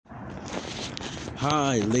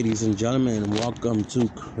Hi, ladies and gentlemen. Welcome to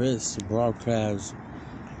Chris Broadcast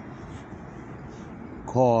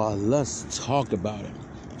call. Let's talk about it.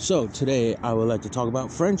 So, today I would like to talk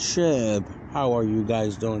about friendship. How are you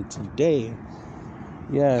guys doing today?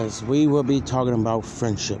 Yes, we will be talking about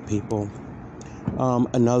friendship, people.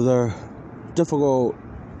 Another difficult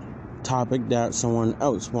topic that someone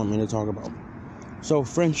else want me to talk about. So,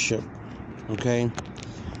 friendship, okay?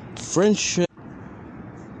 Friendship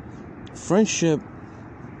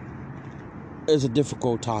is a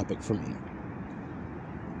difficult topic for me.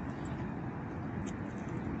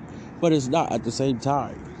 But it's not at the same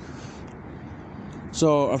time.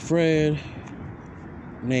 So a friend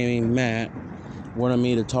named Matt wanted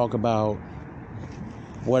me to talk about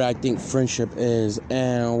what I think friendship is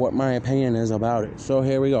and what my opinion is about it. So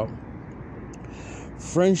here we go.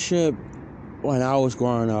 Friendship, when I was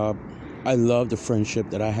growing up, I loved the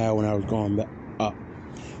friendship that I had when I was growing up.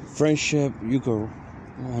 Friendship,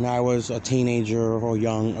 when I was a teenager or a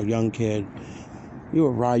young kid, you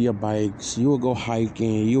would ride your bikes, you would go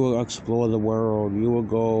hiking, you would explore the world, you would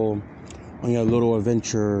go on your little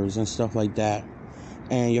adventures and stuff like that,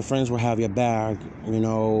 and your friends will have your back,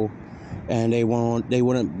 and they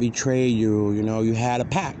wouldn't betray you. You had a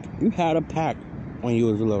pack when you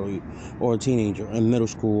was a little or a teenager in middle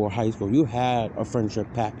school or high school. You had a friendship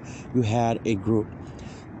pack, you had a group,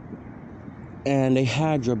 and they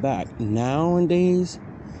had your back. Nowadays,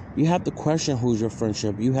 you have to question who's your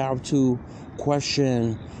friendship. You have to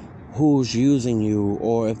question who's using you,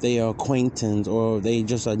 or if they are acquaintance, or if they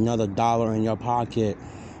just another dollar in your pocket,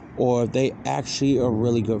 or if they actually a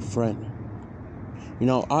really good friend.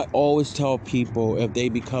 I always tell people, if they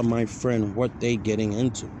become my friend, what they getting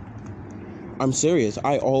into. I'm serious.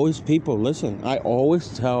 I always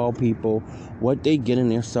tell people what they getting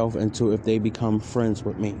themselves into if they become friends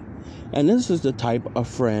with me. And this is the type of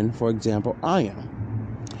friend, for example, I am.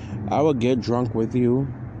 I would get drunk with you.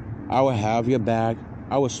 I would have your back.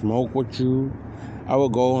 I would smoke with you. I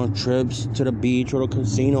would go on trips to the beach or the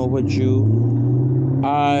casino with you.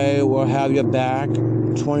 I will have your back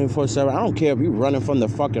 24/7. I don't care if you're running from the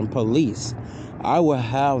fucking police. I will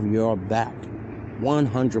have your back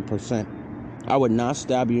 100%. I would not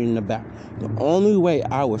stab you in the back. The only way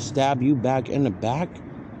I would stab you back in the back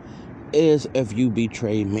is if you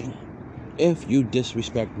betray me, if you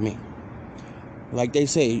disrespect me. Like they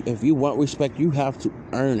say, if you want respect, you have to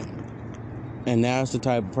earn it. And that's the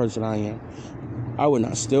type of person I am. I would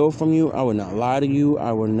not steal from you. I would not lie to you.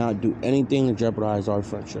 I would not do anything to jeopardize our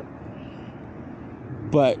friendship.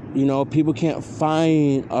 But, people can't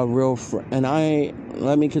find a real friend. And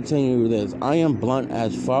let me continue this. I am blunt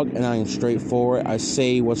as fuck, and I am straightforward. I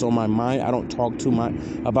say what's on my mind. I don't talk too much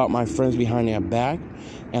about my friends behind their back.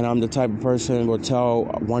 And I'm the type of person who will tell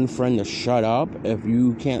one friend to shut up. If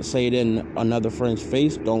you can't say it in another friend's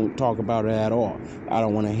face, don't talk about it at all. I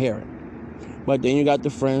don't want to hear it. But then you got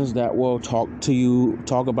the friends that will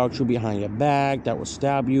talk about you behind your back, that will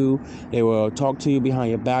stab you. They will talk to you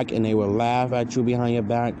behind your back, and they will laugh at you behind your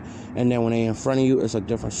back. And then when they're in front of you, it's a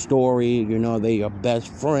different story. They're your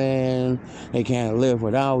best friend. They can't live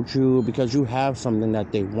without you because you have something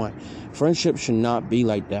that they want. Friendship should not be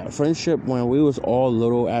like that. Friendship, when we was all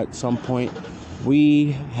little at some point,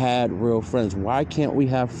 we had real friends. Why can't we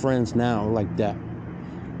have friends now like that?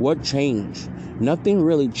 What changed? Nothing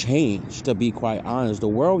really changed, to be quite honest. The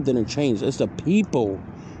world didn't change. It's the people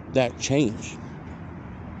that change.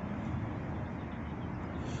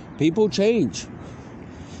 People change.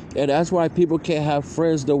 And that's why people can't have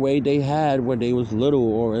friends the way they had when they was little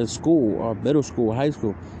or in school or middle school, high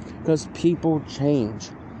school. Because people change.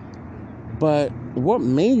 But what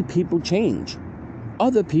made people change?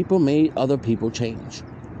 Other people made other people change.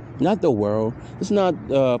 Not the world. It's not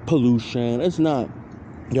pollution. It's not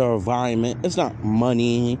your environment. It's not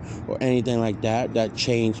money or anything like that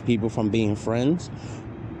changed people from being friends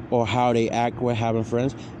or how they act with having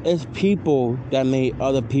friends. It's people that made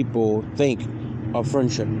other people think of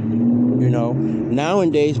friendship.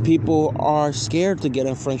 Nowadays people are scared to get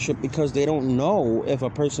in friendship because they don't know if a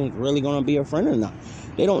person's really going to be a friend or not.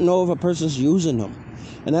 They don't know if a person's using them.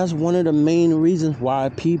 And that's one of the main reasons why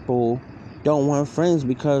people don't want friends,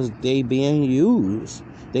 because they being used.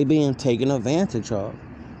 They being taken advantage of.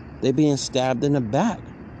 They being stabbed in the back.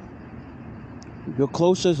 Your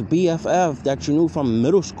closest BFF that you knew from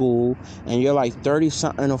middle school, and you're like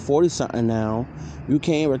 30-something or 40-something now, you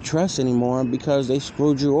can't even trust anymore because they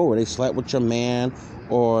screwed you over. They slept with your man,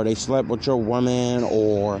 or they slept with your woman,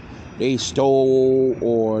 or they stole,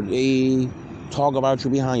 or they talk about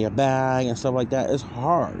you behind your back and stuff like that. It's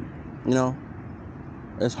hard,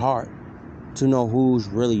 It's hard. to know who's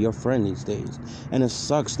really your friend these days. And it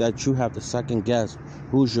sucks that you have to second guess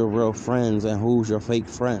who's your real friends and who's your fake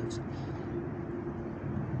friends.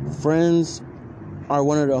 Friends are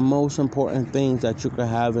one of the most important things that you could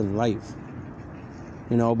have in life.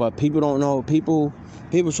 But people don't know. People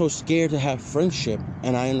are so scared to have friendship,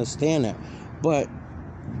 and I understand that. But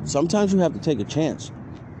sometimes you have to take a chance.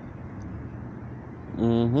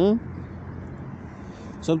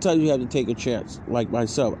 Sometimes you have to take a chance. Like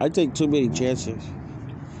myself, I take too many chances.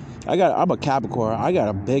 I'm a Capricorn. I got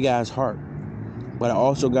a big ass heart, but I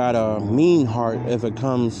also got a mean heart if it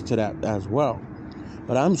comes to that as well.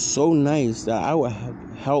 But I'm so nice that I would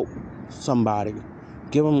help somebody,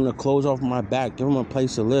 give them the clothes off my back, give them a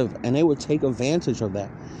place to live, and they would take advantage of that.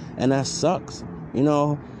 And that sucks.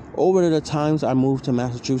 Over the times I moved to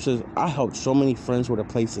Massachusetts, I helped so many friends with a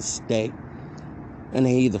place to stay. And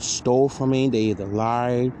they either stole from me, they either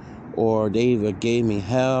lied, or they either gave me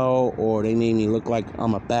hell, or they made me look like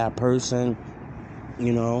I'm a bad person,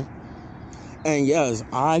 And yes,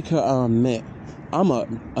 I could admit, I'm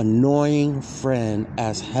an annoying friend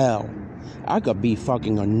as hell. I could be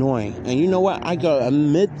fucking annoying. And you know what? I could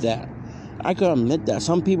admit that.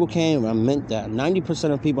 Some people can't even admit that.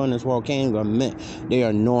 90% of people in this world can't even admit they're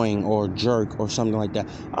annoying or a jerk or something like that.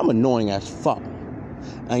 I'm annoying as fuck.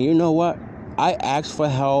 And you know what? I ask for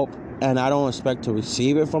help, and I don't expect to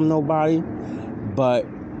receive it from nobody. But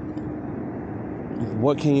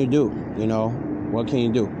what can you do? What can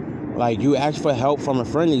you do? Like, you ask for help from a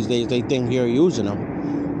friend these days, they think you're using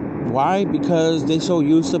them. Why? Because they're so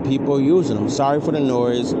used to people using them. Sorry for the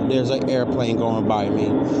noise. There's an airplane going by me.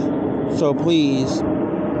 So please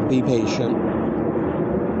be patient.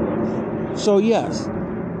 So yes,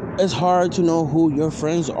 it's hard to know who your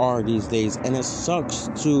friends are these days, and it sucks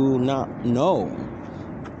to not know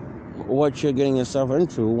what you're getting yourself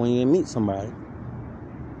into when you meet somebody.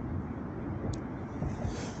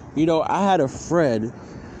 I had a friend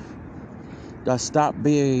that stopped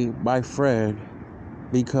being my friend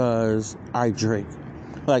because I drink.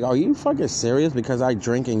 Like, are you fucking serious? Because I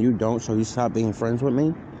drink and you don't, so you stop being friends with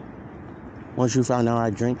me? Once you found out I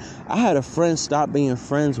drink. I had a friend stop being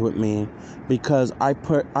friends with me because I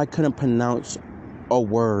couldn't pronounce a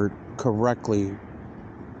word correctly.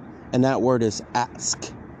 And that word is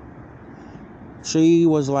ask. She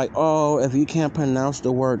was like, oh, if you can't pronounce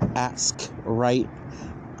the word ask right,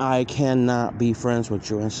 I cannot be friends with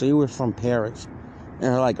you. And she was from Paris.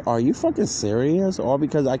 And they're like, are you fucking serious? All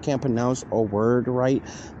because I can't pronounce a word right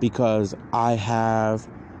because I have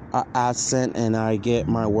an accent and I get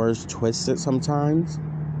my words twisted sometimes.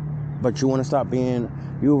 But you want to stop being...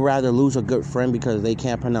 You would rather lose a good friend because they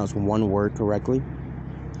can't pronounce one word correctly?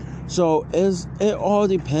 So it all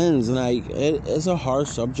depends. Like, it's a hard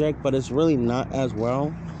subject, but it's really not as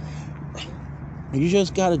well. You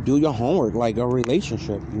just got to do your homework like a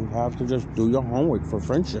relationship. You have to just do your homework for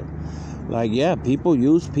friendship. Like, yeah, people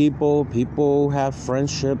use people. People have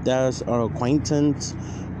friendship that's an acquaintance.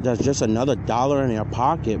 That's just another dollar in their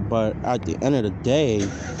pocket. But at the end of the day,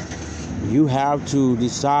 you have to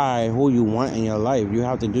decide who you want in your life. You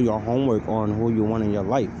have to do your homework on who you want in your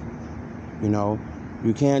life.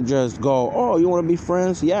 You can't just go, oh, you want to be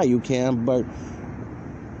friends? Yeah, you can. But,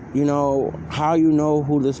 how you know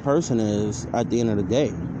who this person is at the end of the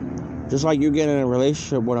day. Just like you get in a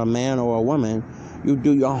relationship with a man or a woman, you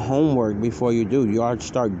do your homework before you do. Y'all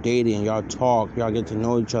start dating, y'all talk, y'all get to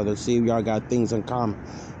know each other, see if y'all got things in common.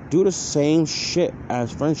 Do the same shit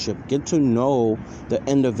as friendship. Get to know the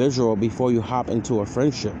individual before you hop into a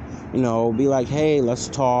friendship. Be like, hey, let's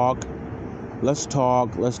talk. Let's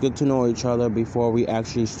get to know each other before we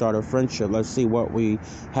actually start a friendship. Let's see what we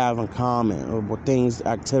have in common, or what things,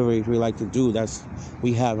 activities we like to do that's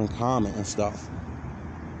we have in common and stuff.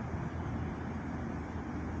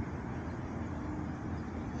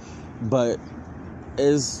 But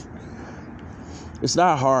it's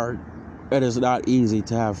not hard. It is not easy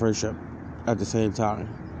to have friendship at the same time.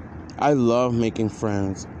 I love making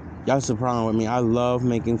friends. That's the problem with me. I love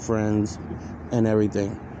making friends and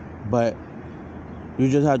everything. But you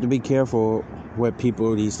just have to be careful with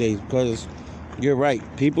people these days, because you're right.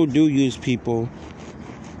 People do use people.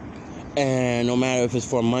 And no matter if it's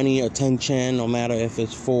for money, attention, no matter if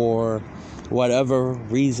it's for whatever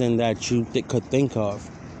reason that you could think of,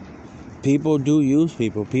 people do use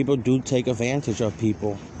people. People do take advantage of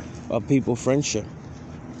people friendship.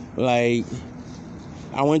 Like,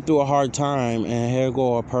 I went through a hard time, and here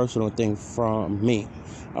go a personal thing from me.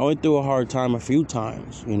 I went through a hard time a few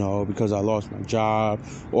times, because I lost my job,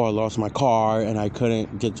 or I lost my car and I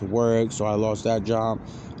couldn't get to work, so I lost that job.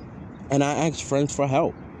 And I asked friends for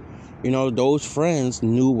help. Those friends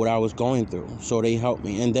knew what I was going through, so they helped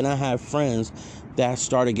me. And then I had friends that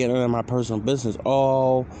started getting into my personal business.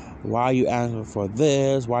 Oh, why are you asking for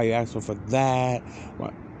this? Why are you asking for that?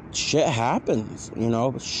 Shit happens,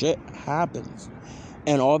 shit happens.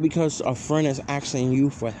 And all because a friend is asking you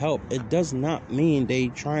for help, it does not mean they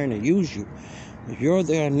trying to use you. You're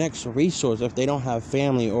their next resource if they don't have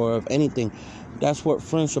family or if anything. That's what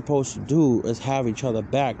friends are supposed to do, is have each other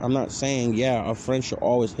back. I'm not saying, a friend should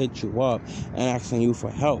always hit you up and asking you for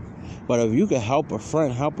help. But if you can help a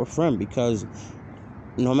friend, because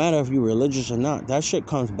no matter if you're religious or not, that shit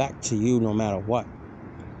comes back to you no matter what.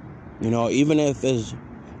 Even if there's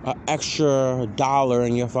an extra dollar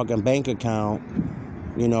in your fucking bank account,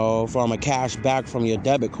 from a cash back from your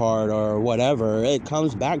debit card or whatever, it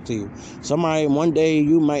comes back to you. One day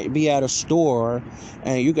you might be at a store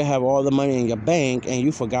and you can have all the money in your bank and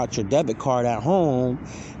you forgot your debit card at home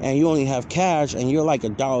and you only have cash and you're like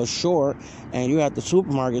 $1 short and you're at the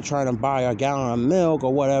supermarket trying to buy a gallon of milk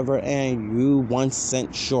or whatever and you 1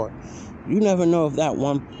 cent short. You never know if that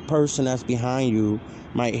one person that's behind you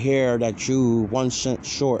might hear that you 1 cent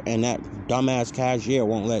short and that dumbass cashier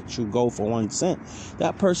won't let you go for 1 cent.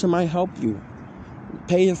 That person might help you.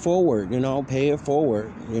 Pay it forward, pay it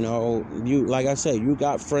forward. You, like I said, you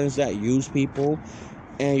got friends that use people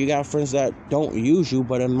and you got friends that don't use you,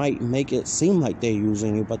 but it might make it seem like they're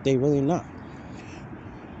using you, but they really not.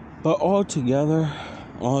 But all together,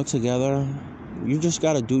 you just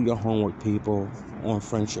got to do your homework, people, on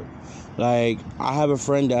friendship. Like, I have a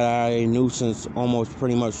friend that I knew since almost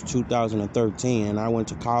pretty much 2013, and I went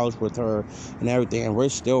to college with her and everything, and we're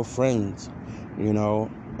still friends,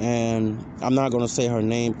 and I'm not going to say her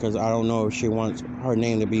name because I don't know if she wants her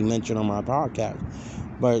name to be mentioned on my podcast,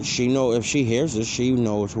 but if she hears this, she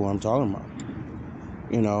knows who I'm talking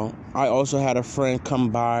about. I also had a friend come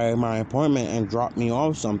by my appointment and drop me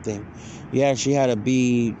off something. Yeah, she had to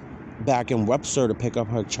be back in Webster to pick up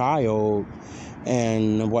her child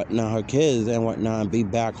and whatnot, her kids and whatnot, and be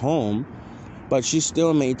back home. But she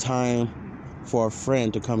still made time for a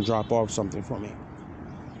friend to come drop off something for me.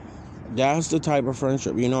 That's the type of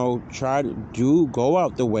friendship, try to go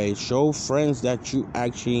out the way, show friends that you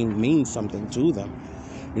actually mean something to them.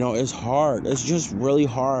 It's hard. It's just really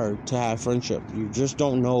hard to have friendship. You just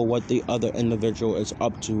don't know what the other individual is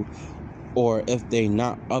up to or if they're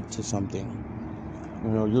not up to something.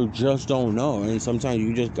 You just don't know. And sometimes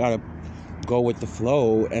you just got to go with the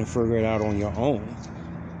flow and figure it out on your own.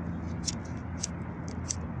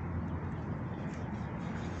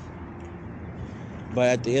 But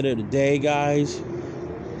at the end of the day, guys,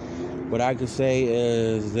 what I can say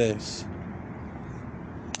is this.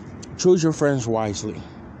 Choose your friends wisely.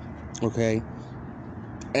 Okay?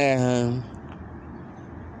 And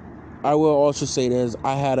I will also say this.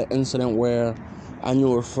 I had an incident where I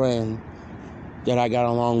knew a friend that I got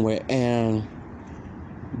along with, and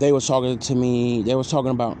they was talking to me. They was talking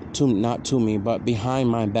about, not to me, but behind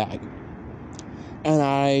my back. And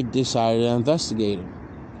I decided to investigate it.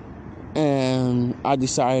 And I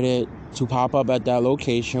decided to pop up at that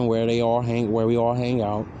location where we all hang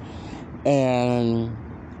out, and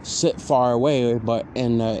sit far away, but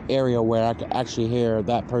in the area where I could actually hear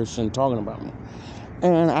that person talking about me.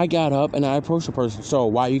 And I got up and I approached the person. So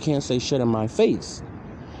why you can't say shit in my face?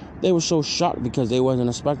 They were so shocked because they wasn't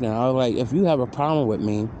expecting it. I was like, if you have a problem with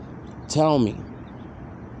me, tell me.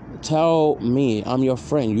 Tell me. I'm your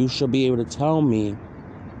friend. You should be able to tell me.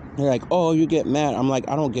 They're like, oh, you get mad. I'm like,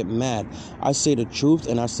 I don't get mad. I say the truth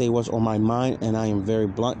and I say what's on my mind, and I am very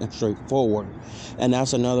blunt and straightforward. And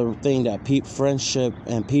that's another thing that friendship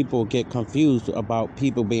and people get confused about,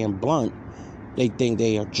 people being blunt. They think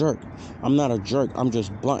they a jerk. I'm not a jerk. I'm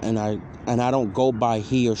just blunt, and I don't go by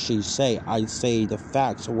he or she say. I say the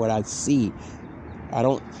facts or what I see. I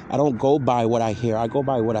don't go by what I hear. I go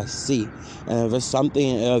by what I see. And if it's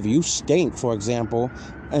something, if you stink, for example,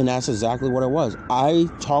 and that's exactly what it was. I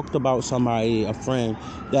talked about somebody, a friend,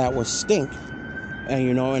 that was stink.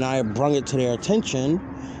 And, and I brung it to their attention,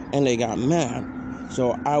 and they got mad.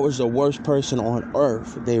 So I was the worst person on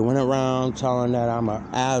earth. They went around telling that I'm an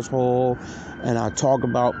asshole, and I talk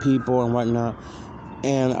about people and whatnot.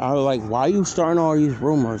 And I was like, why are you starting all these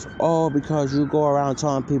rumors? Oh, because you go around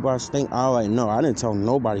telling people I stink. I was like, no, I didn't tell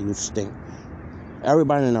nobody you stink.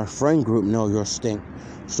 Everybody in our friend group know you stink.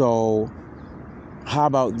 So how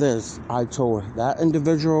about this? I told that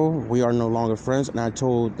individual we are no longer friends, and I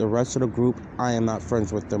told the rest of the group I am not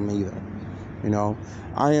friends with them either.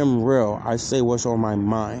 I am real. I say what's on my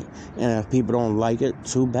mind, and if people don't like it,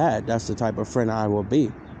 too bad. That's the type of friend I will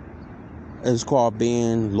be. It's called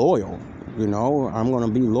being loyal. I'm going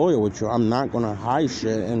to be loyal with you. I'm not going to hide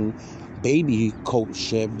shit and baby coat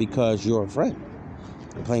shit because you're a friend.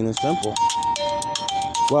 Plain and simple.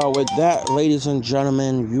 Well, with that, ladies and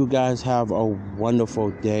gentlemen, you guys have a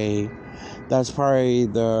wonderful day. That's probably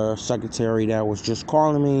the secretary that was just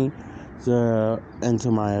calling me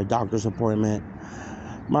into my doctor's appointment.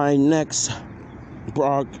 My next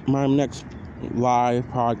live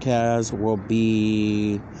podcast will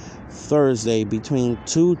be Thursday between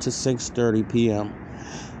 2 to 6:30 p.m.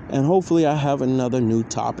 And hopefully I have another new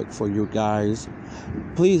topic for you guys.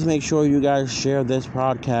 Please make sure you guys share this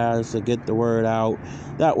podcast to get the word out.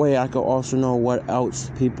 That way I can also know what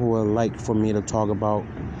else people would like for me to talk about.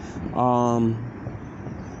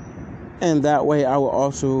 And that way I will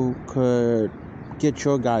also could get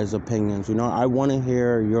your guys' opinions. I want to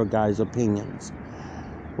hear your guys' opinions.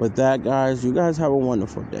 With that, guys, you guys have a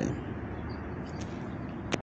wonderful day.